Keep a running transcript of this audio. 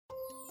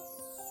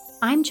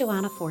I'm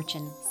Joanna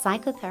Fortune,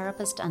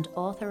 psychotherapist and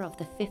author of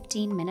the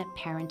 15-Minute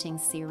Parenting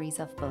series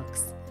of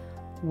books.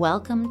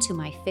 Welcome to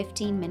my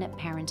 15-Minute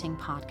Parenting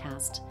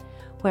podcast,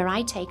 where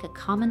I take a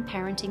common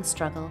parenting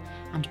struggle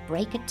and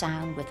break it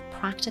down with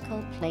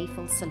practical,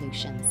 playful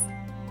solutions.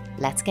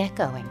 Let's get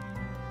going.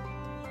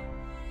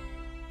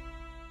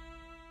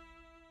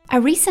 A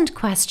recent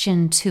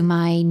question to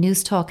my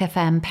Newstalk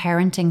FM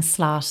parenting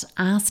slot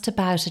asked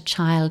about a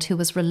child who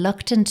was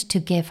reluctant to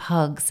give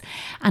hugs,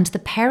 and the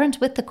parent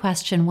with the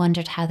question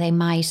wondered how they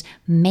might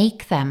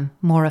make them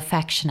more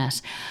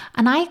affectionate.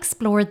 And I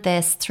explored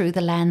this through the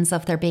lens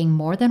of there being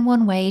more than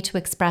one way to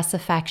express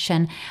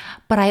affection,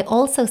 but I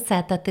also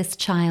said that this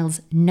child's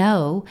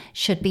no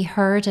should be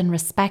heard and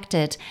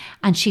respected,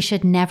 and she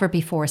should never be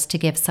forced to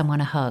give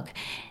someone a hug.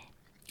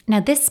 Now,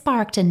 this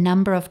sparked a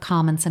number of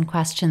comments and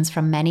questions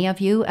from many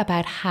of you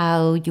about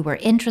how you were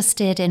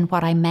interested in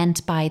what I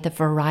meant by the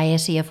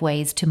variety of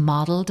ways to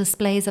model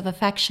displays of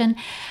affection,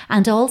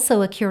 and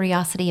also a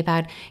curiosity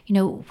about,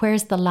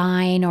 where's the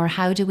line, or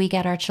how do we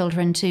get our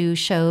children to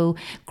show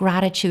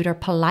gratitude or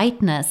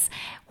politeness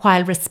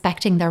while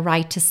respecting their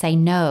right to say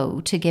no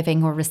to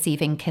giving or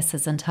receiving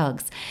kisses and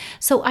hugs.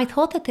 So I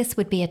thought that this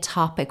would be a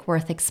topic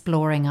worth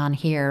exploring on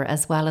here,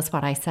 as well as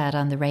what I said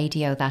on the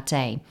radio that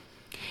day.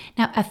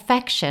 Now,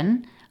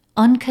 affection,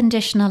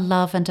 unconditional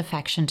love and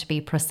affection to be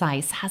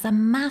precise, has a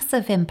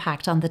massive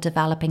impact on the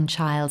developing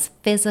child's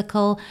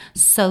physical,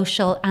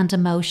 social and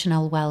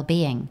emotional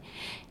well-being.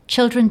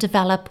 Children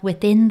develop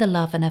within the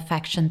love and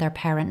affection their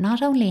parent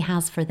not only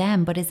has for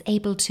them, but is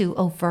able to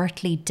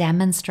overtly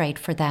demonstrate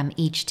for them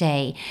each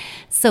day.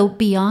 So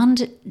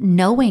beyond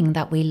knowing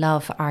that we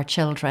love our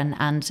children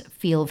and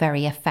feel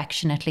very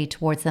affectionately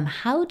towards them,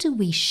 how do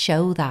we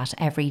show that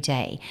every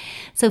day?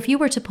 So if you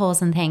were to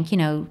pause and think,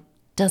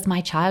 does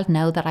my child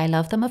know that I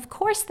love them? Of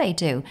course they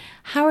do.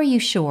 How are you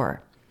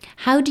sure?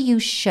 How do you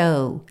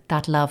show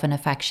that love and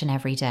affection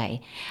every day?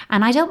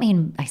 And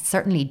I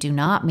certainly do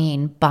not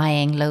mean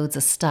buying loads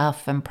of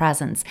stuff and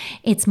presents.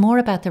 It's more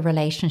about the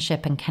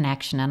relationship and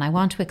connection. And I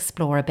want to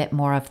explore a bit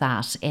more of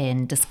that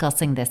in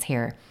discussing this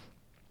here.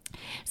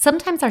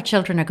 Sometimes our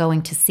children are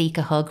going to seek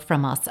a hug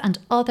from us, and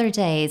other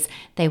days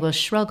they will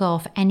shrug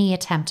off any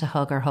attempt to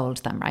hug or hold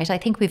them, right? I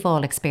think we've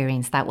all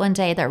experienced that. One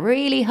day they're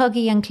really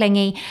huggy and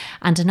clingy,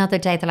 and another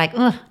day they're like,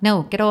 oh,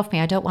 no, get off me,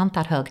 I don't want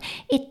that hug.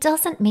 It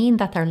doesn't mean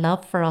that their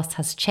love for us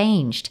has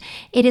changed.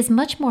 It is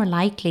much more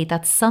likely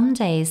that some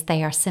days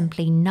they are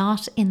simply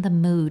not in the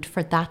mood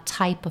for that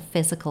type of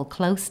physical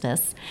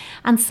closeness,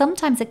 and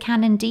sometimes it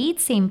can indeed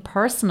seem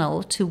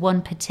personal to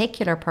one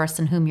particular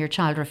person whom your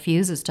child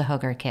refuses to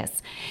hug or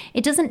kiss.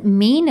 It doesn't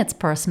mean it's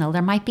personal.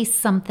 There might be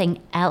something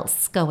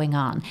else going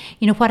on.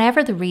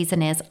 Whatever the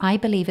reason is, I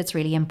believe it's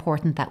really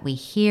important that we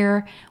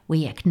hear,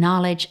 we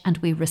acknowledge, and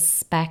we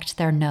respect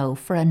their no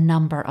for a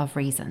number of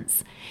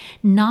reasons.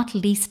 Not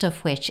least of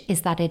which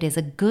is that it is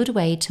a good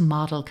way to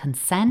model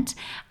consent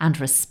and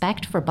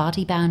respect for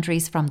body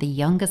boundaries from the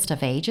youngest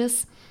of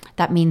ages.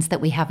 That means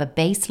that we have a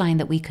baseline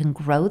that we can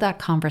grow that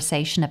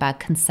conversation about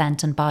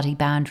consent and body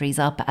boundaries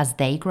up as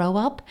they grow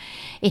up.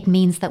 It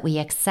means that we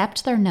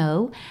accept their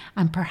no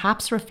and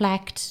perhaps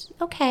reflect,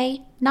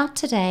 okay, not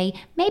today,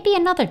 maybe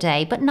another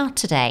day, but not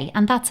today,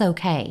 and that's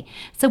okay.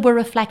 So we're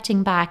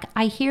reflecting back,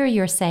 I hear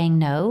you're saying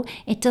no.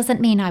 It doesn't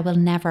mean I will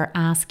never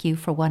ask you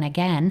for one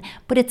again,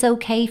 but it's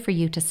okay for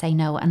you to say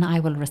no, and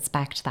I will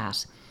respect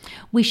that.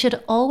 We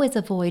should always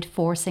avoid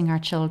forcing our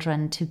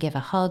children to give a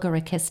hug or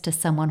a kiss to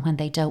someone when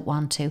they don't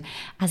want to,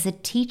 as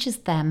it teaches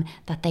them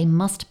that they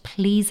must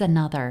please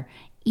another,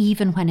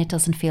 even when it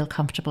doesn't feel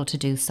comfortable to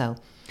do so.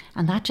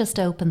 And that just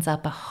opens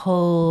up a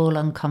whole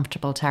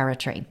uncomfortable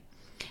territory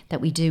that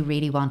we do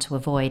really want to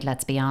avoid,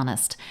 let's be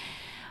honest.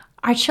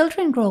 Our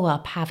children grow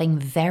up having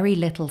very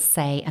little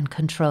say and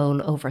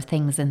control over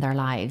things in their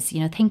lives.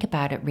 Think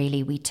about it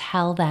really. We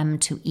tell them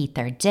to eat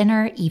their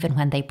dinner even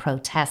when they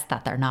protest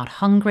that they're not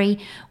hungry.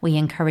 We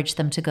encourage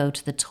them to go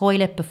to the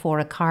toilet before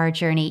a car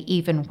journey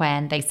even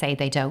when they say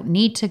they don't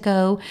need to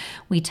go.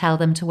 We tell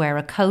them to wear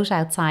a coat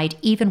outside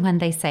even when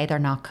they say they're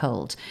not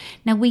cold.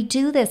 Now, we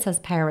do this as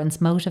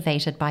parents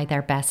motivated by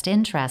their best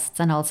interests,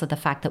 and also the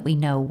fact that we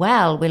know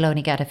we'll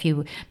only get a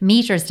few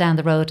meters down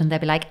the road and they'll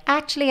be like,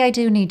 actually, I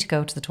do need to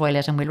go to the toilet,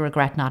 and we'll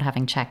regret not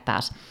having checked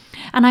that.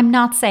 And I'm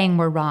not saying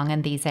we're wrong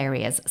in these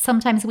areas.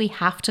 Sometimes we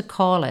have to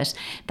call it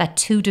that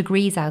 2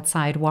 degrees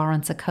outside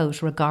warrants a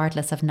coat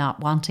regardless of not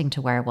wanting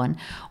to wear one,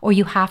 or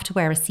you have to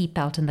wear a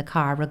seatbelt in the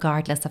car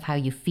regardless of how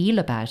you feel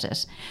about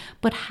it.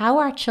 But how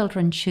our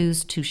children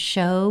choose to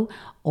show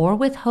or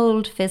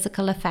withhold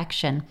physical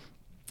affection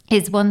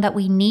is one that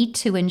we need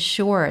to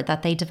ensure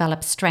that they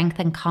develop strength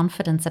and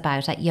confidence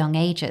about at young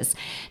ages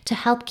to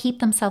help keep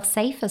themselves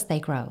safe as they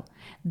grow.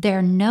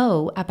 Their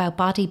no about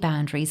body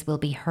boundaries will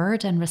be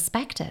heard and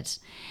respected.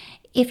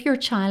 If your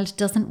child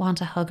doesn't want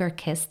a hug or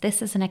kiss,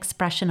 this is an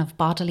expression of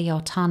bodily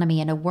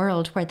autonomy in a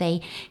world where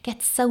they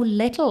get so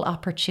little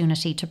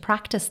opportunity to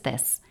practice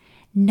this.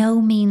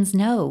 No means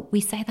no.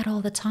 We say that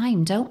all the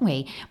time, don't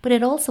we? But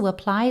it also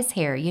applies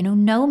here.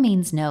 No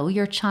means no.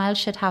 Your child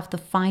should have the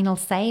final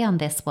say on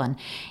this one.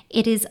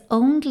 It is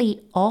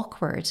only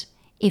awkward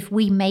if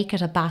we make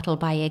it a battle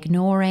by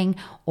ignoring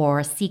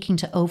or seeking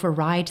to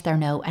override their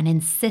no and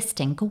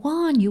insisting, go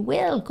on, you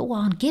will, go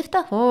on, give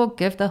the hug,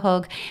 give the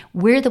hug.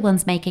 We're the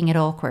ones making it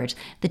awkward.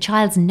 The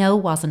child's no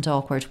wasn't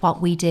awkward.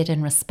 What we did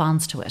in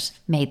response to it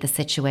made the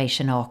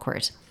situation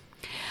awkward.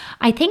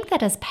 I think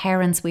that as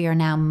parents, we are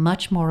now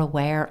much more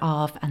aware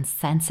of and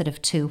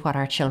sensitive to what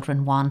our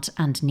children want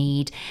and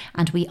need,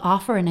 and we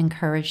offer and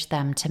encourage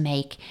them to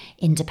make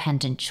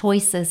independent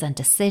choices and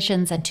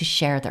decisions and to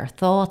share their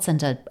thoughts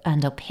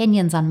and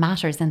opinions on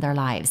matters in their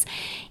lives.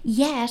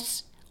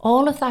 Yet,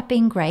 all of that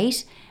being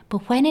great,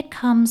 but when it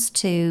comes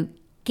to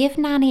give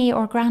nanny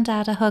or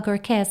granddad a hug or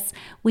kiss,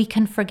 we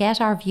can forget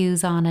our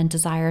views on and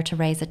desire to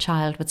raise a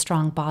child with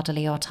strong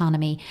bodily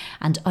autonomy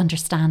and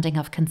understanding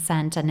of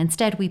consent, and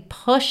instead we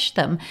push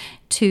them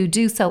to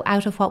do so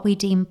out of what we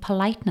deem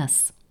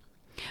politeness.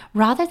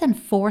 Rather than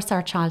force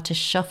our child to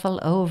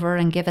shuffle over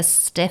and give a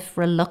stiff,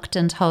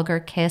 reluctant hug or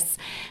kiss,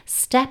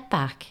 step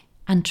back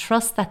and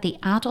trust that the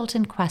adult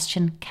in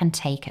question can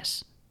take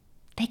it.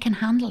 They can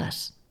handle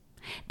it.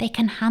 They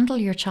can handle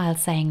your child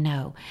saying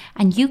no,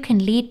 and you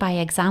can lead by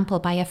example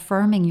by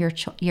affirming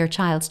your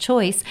child's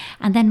choice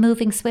and then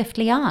moving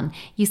swiftly on.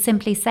 You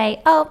simply say,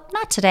 oh,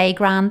 not today,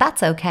 Gran,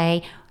 that's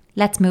okay.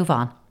 Let's move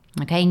on.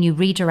 Okay, and you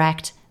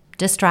redirect,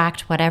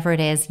 distract, whatever it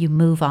is, you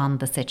move on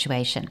the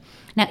situation.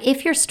 Now,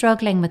 if you're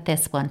struggling with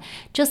this one,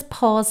 just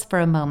pause for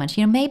a moment.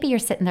 Maybe you're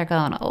sitting there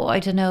going, oh, I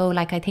don't know,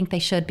 I think they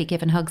should be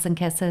given hugs and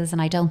kisses and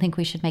I don't think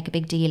we should make a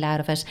big deal out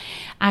of it.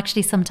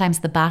 Actually, sometimes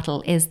the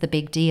battle is the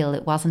big deal.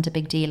 It wasn't a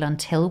big deal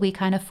until we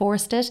kind of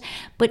forced it.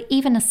 But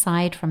even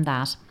aside from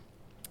that,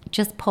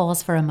 just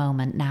pause for a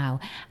moment now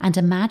and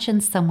imagine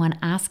someone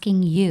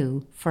asking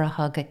you for a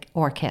hug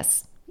or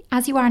kiss.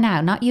 As you are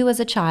now, not you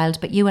as a child,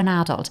 but you an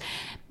adult.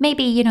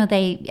 Maybe,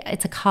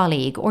 it's a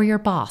colleague or your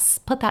boss.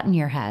 Put that in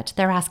your head.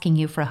 They're asking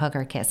you for a hug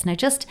or kiss. Now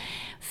just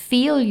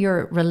feel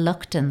your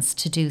reluctance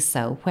to do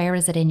so. Where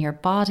is it in your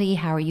body?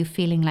 How are you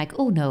feeling like,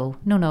 oh no,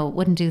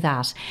 wouldn't do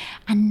that.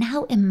 And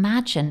now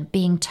imagine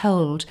being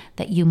told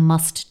that you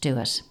must do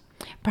it.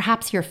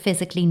 Perhaps you're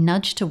physically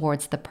nudged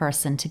towards the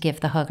person to give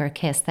the hug or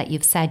kiss that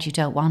you've said you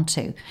don't want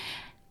to.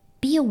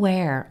 Be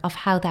aware of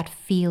how that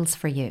feels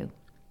for you.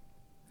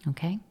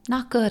 Okay,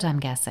 not good, I'm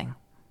guessing.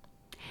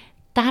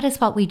 That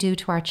is what we do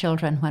to our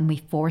children when we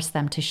force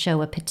them to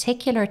show a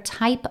particular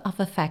type of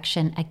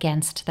affection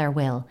against their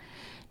will.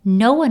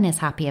 No one is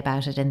happy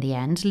about it in the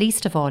end,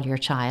 least of all your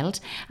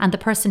child. And the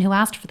person who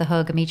asked for the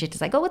hug immediately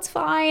is like, oh, it's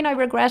fine, I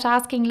regret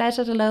asking, let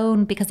it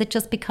alone, because it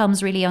just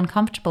becomes really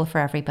uncomfortable for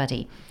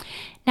everybody.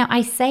 Now,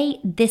 I say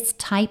this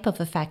type of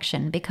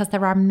affection because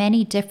there are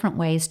many different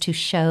ways to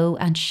show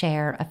and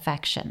share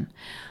affection.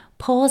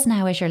 Pause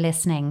now as you're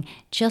listening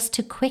just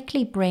to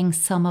quickly bring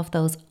some of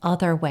those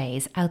other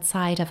ways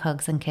outside of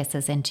hugs and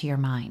kisses into your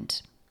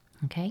mind.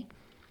 Okay?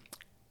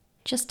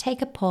 Just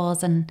take a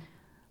pause and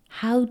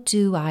how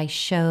do I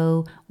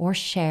show or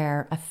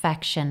share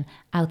affection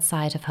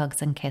outside of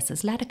hugs and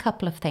kisses? Let a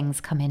couple of things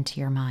come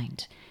into your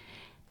mind.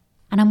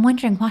 And I'm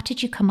wondering, what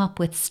did you come up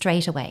with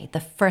straight away?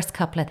 The first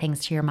couple of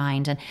things to your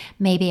mind, and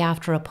maybe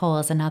after a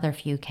pause, another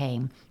few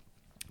came.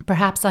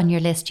 Perhaps on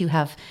your list you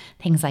have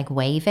things like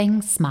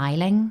waving,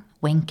 smiling,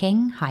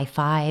 winking, high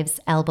fives,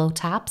 elbow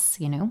taps,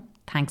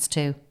 thanks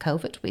to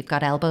COVID, we've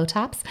got elbow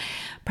taps.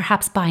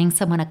 Perhaps buying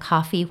someone a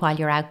coffee while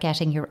you're out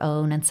getting your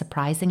own and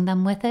surprising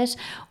them with it,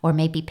 or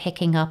maybe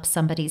picking up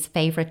somebody's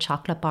favourite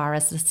chocolate bar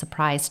as a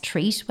surprise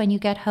treat when you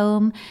get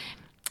home,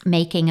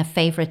 making a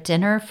favourite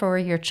dinner for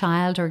your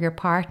child or your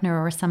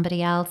partner or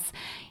somebody else,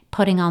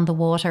 putting on the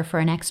water for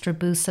an extra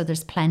boost so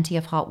there's plenty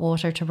of hot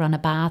water to run a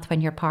bath when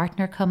your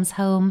partner comes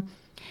home.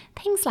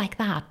 Things like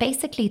that,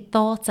 basically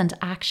thoughts and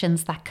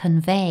actions that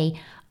convey,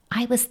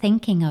 I was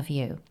thinking of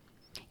you.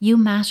 You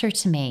matter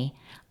to me.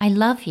 I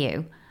love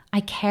you.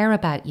 I care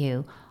about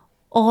you.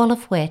 All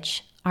of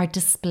which are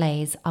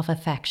displays of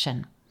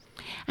affection.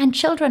 And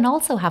children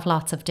also have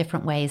lots of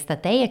different ways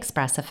that they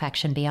express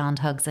affection beyond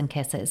hugs and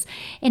kisses.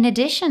 In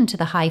addition to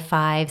the high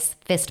fives,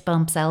 fist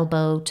bumps,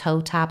 elbow,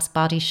 toe taps,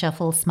 body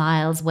shuffle,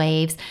 smiles,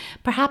 waves,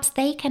 perhaps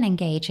they can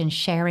engage in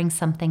sharing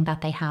something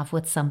that they have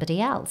with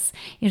somebody else.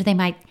 They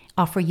might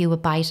offer you a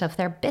bite of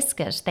their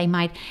biscuit. They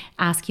might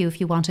ask you if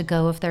you want to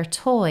go of their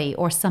toy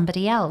or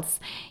somebody else,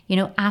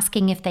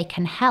 asking if they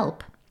can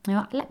help.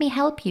 Let me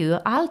help you,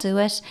 I'll do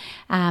it.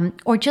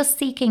 Or just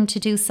seeking to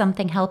do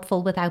something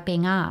helpful without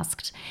being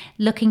asked.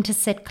 Looking to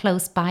sit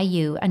close by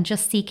you and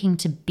just seeking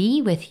to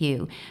be with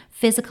you.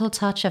 Physical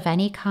touch of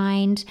any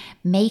kind,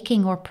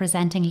 making or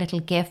presenting little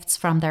gifts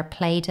from their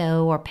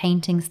Play-Doh or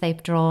paintings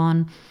they've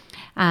drawn.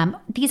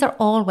 These are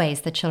all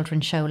ways that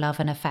children show love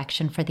and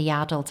affection for the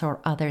adults or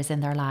others in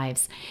their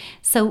lives.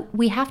 So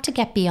we have to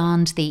get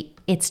beyond the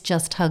it's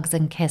just hugs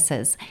and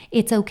kisses.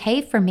 It's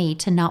okay for me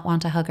to not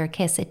want a hug or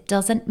kiss. It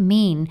doesn't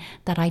mean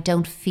that I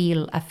don't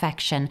feel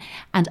affection,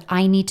 and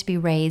I need to be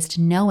raised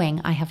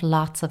knowing I have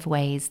lots of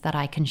ways that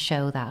I can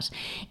show that.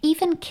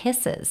 Even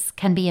kisses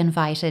can be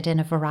invited in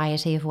a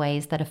variety of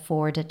ways that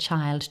afford a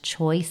child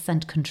choice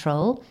and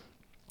control.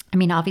 I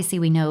mean, obviously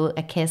we know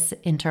a kiss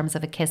in terms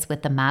of a kiss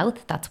with the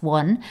mouth, that's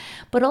one.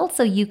 But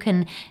also you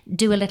can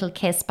do a little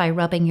kiss by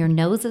rubbing your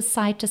noses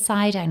side to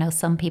side. I know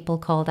some people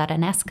call that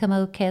an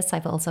Eskimo kiss.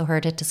 I've also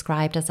heard it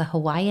described as a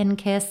Hawaiian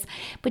kiss.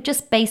 But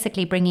just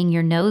basically bringing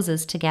your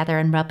noses together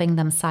and rubbing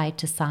them side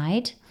to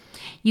side.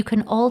 You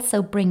can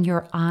also bring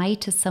your eye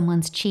to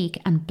someone's cheek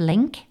and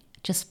blink.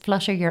 Just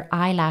flutter your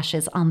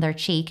eyelashes on their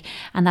cheek,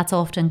 and that's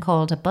often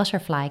called a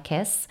butterfly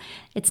kiss.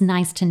 It's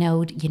nice to know,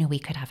 we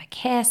could have a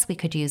kiss, we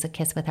could use a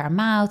kiss with our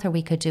mouth, or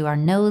we could do our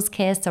nose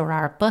kiss or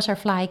our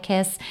butterfly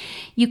kiss.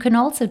 You can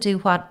also do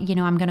what,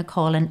 I'm going to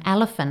call an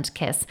elephant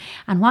kiss.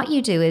 And what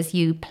you do is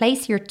you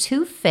place your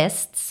two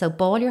fists, so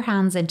ball your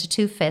hands into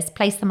two fists,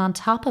 place them on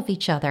top of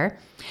each other,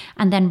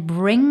 and then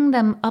bring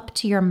them up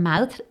to your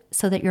mouth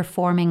so that you're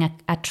forming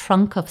a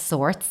trunk of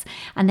sorts.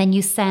 And then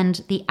you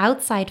send the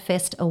outside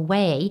fist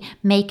away,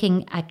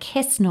 making a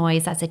kiss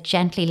noise as it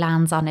gently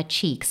lands on a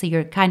cheek. So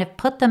you're kind of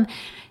put them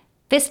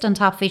fist on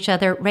top of each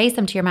other, raise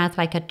them to your mouth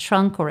like a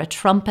trunk or a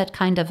trumpet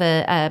kind of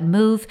a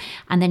move.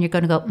 And then you're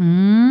going to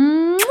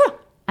go,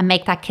 and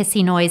make that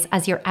kissy noise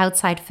as your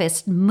outside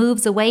fist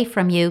moves away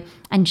from you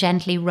and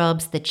gently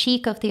rubs the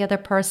cheek of the other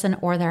person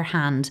or their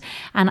hand.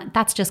 And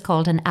that's just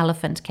called an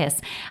elephant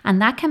kiss.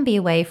 And that can be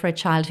a way for a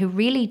child who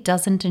really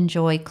doesn't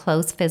enjoy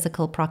close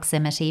physical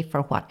proximity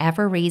for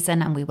whatever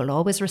reason, and we will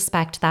always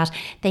respect that.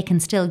 They can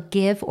still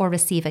give or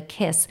receive a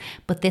kiss,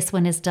 but this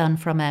one is done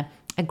from a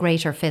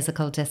greater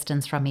physical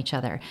distance from each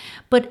other.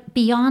 But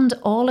beyond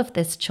all of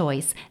this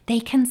choice, they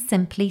can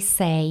simply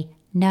say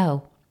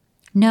no.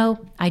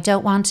 No, I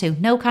don't want to.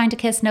 No kind of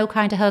kiss, no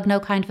kind of hug, no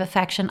kind of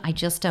affection. I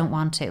just don't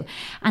want to.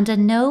 And a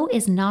no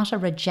is not a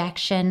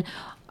rejection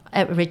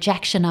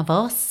of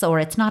us, or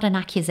it's not an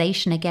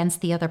accusation against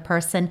the other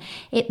person.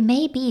 It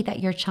may be that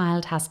your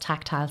child has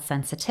tactile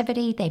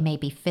sensitivity. They may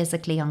be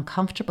physically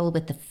uncomfortable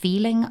with the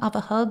feeling of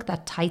a hug,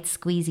 that tight,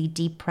 squeezy,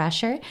 deep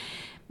pressure.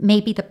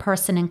 Maybe the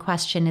person in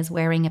question is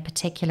wearing a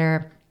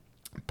particular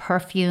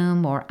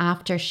perfume or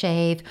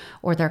aftershave,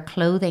 or their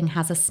clothing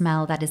has a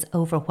smell that is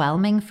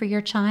overwhelming for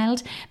your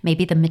child.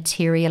 Maybe the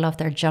material of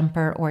their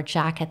jumper or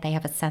jacket they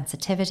have a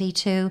sensitivity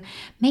to.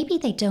 Maybe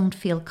they don't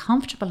feel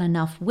comfortable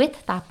enough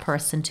with that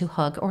person to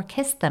hug or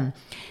kiss them.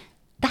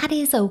 That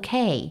is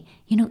okay.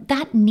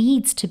 That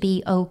needs to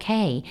be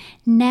okay.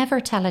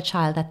 Never tell a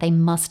child that they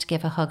must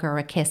give a hug or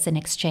a kiss in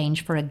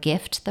exchange for a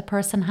gift the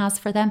person has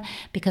for them,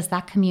 because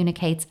that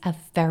communicates a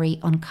very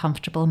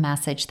uncomfortable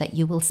message that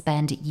you will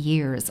spend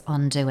years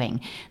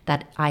undoing.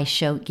 That I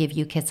give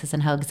you kisses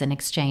and hugs in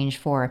exchange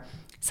for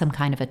some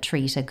kind of a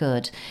treat, a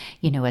good,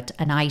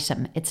 an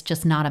item. It's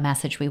just not a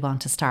message we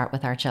want to start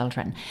with our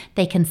children.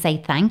 They can say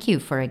thank you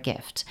for a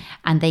gift,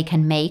 and they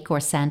can make or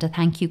send a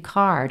thank you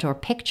card or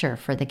picture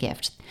for the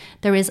gift.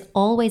 There is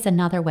always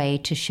another way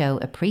to show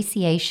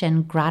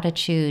appreciation,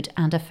 gratitude,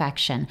 and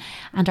affection,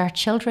 and our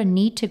children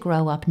need to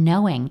grow up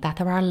knowing that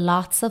there are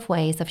lots of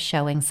ways of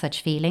showing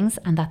such feelings,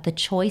 and that the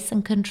choice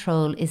and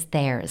control is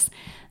theirs.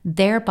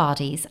 Their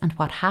bodies, and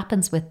what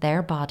happens with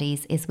their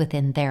bodies is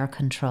within their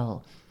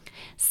control.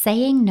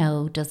 Saying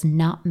no does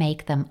not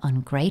make them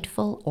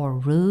ungrateful or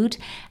rude.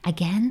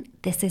 Again,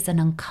 this is an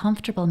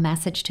uncomfortable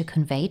message to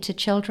convey to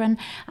children,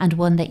 and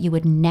one that you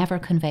would never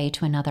convey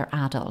to another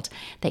adult.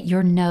 That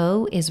your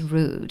no is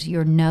rude,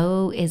 your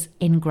no is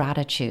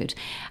ingratitude.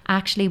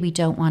 Actually, we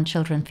don't want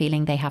children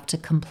feeling they have to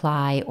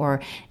comply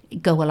or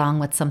go along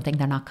with something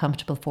they're not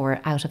comfortable for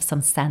out of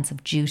some sense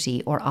of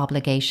duty or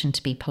obligation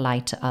to be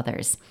polite to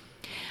others.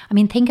 I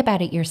mean, think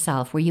about it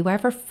yourself. Were you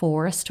ever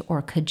forced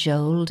or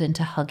cajoled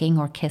into hugging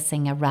or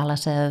kissing a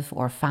relative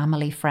or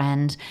family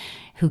friend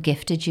who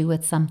gifted you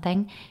with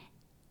something?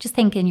 Just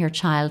think, in your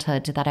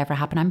childhood, did that ever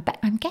happen?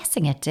 I'm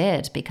guessing it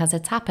did, because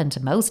it's happened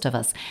to most of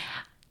us.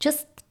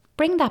 Just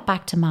bring that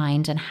back to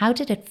mind, and how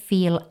did it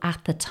feel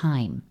at the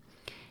time?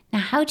 Now,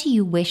 how do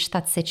you wish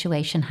that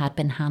situation had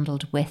been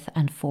handled with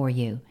and for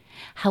you?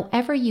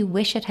 However you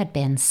wish it had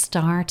been,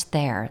 start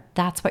there.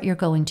 That's what you're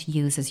going to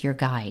use as your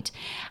guide.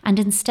 And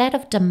instead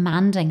of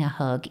demanding a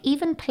hug,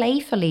 even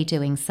playfully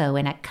doing so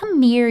in a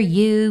 "come here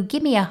you,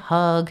 give me a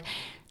hug,"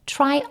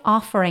 try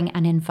offering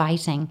and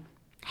inviting,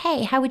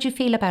 "Hey, how would you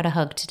feel about a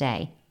hug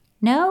today?"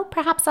 No,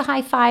 perhaps a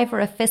high five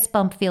or a fist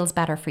bump feels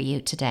better for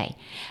you today.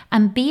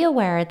 And be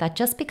aware that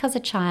just because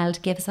a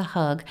child gives a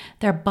hug,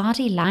 their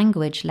body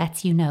language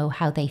lets you know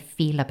how they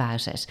feel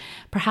about it.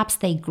 Perhaps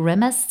they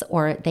grimace,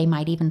 or they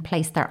might even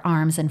place their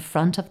arms in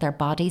front of their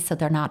body so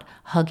they're not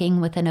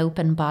hugging with an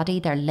open body.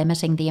 They're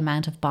limiting the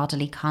amount of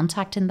bodily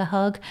contact in the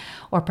hug.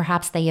 Or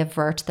perhaps they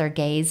avert their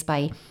gaze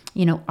by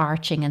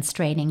arching and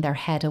straining their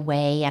head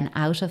away and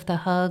out of the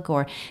hug,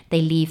 or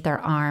they leave their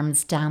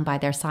arms down by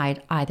their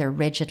side either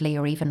rigidly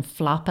or even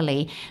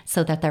floppily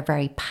so that they're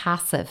very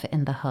passive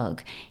in the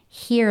hug.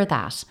 Hear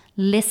that,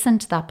 listen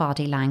to that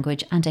body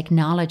language and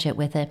acknowledge it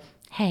with a,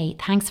 hey,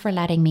 thanks for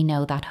letting me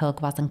know that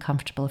hug wasn't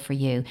comfortable for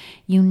you.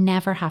 You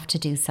never have to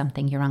do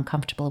something you're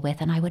uncomfortable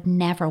with, and I would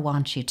never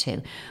want you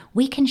to.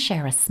 We can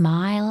share a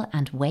smile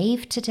and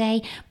wave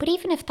today, but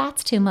even if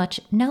that's too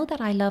much, know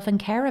that I love and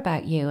care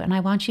about you, and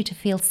I want you to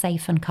feel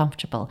safe and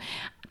comfortable.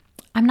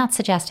 I'm not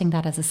suggesting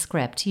that as a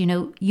script.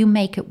 You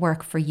make it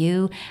work for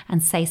you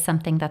and say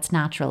something that's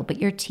natural, but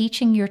you're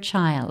teaching your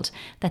child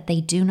that they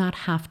do not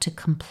have to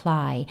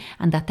comply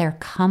and that their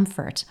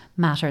comfort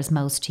matters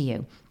most to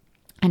you.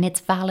 And it's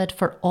valid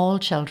for all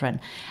children,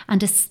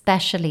 and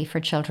especially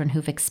for children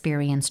who've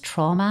experienced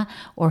trauma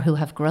or who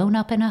have grown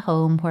up in a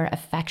home where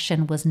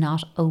affection was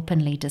not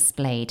openly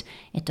displayed.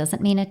 It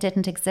doesn't mean it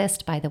didn't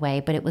exist, by the way,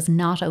 but it was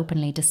not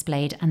openly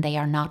displayed, and they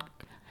are not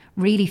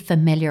really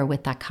familiar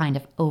with that kind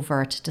of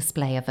overt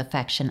display of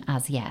affection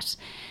as yet.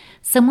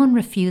 Someone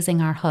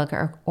refusing our hug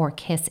or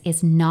kiss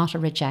is not a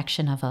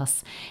rejection of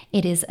us.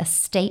 It is a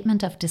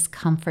statement of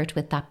discomfort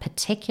with that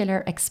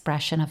particular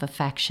expression of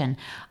affection,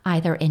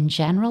 either in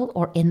general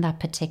or in that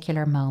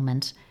particular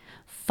moment.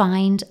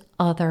 Find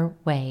other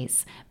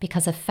ways,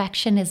 because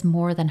affection is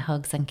more than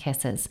hugs and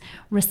kisses.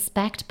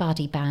 Respect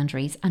body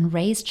boundaries and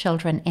raise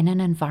children in an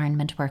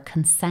environment where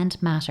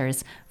consent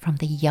matters from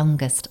the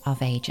youngest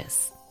of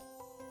ages.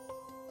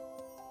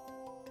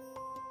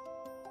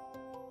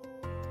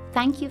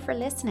 Thank you for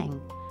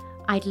listening.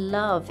 I'd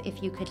love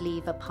if you could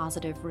leave a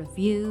positive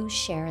review,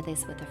 share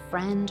this with a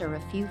friend or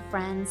a few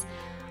friends,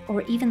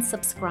 or even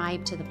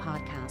subscribe to the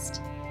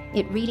podcast.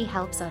 It really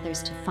helps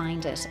others to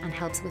find it and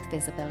helps with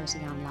visibility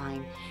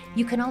online.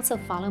 You can also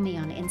follow me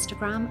on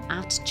Instagram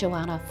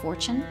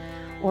 @JoannaFortune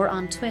or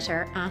on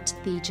Twitter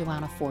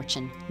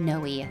 @TheJoannaFortune,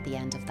 no E at the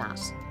end of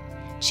that.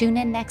 Tune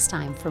in next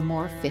time for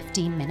more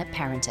 15-minute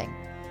parenting.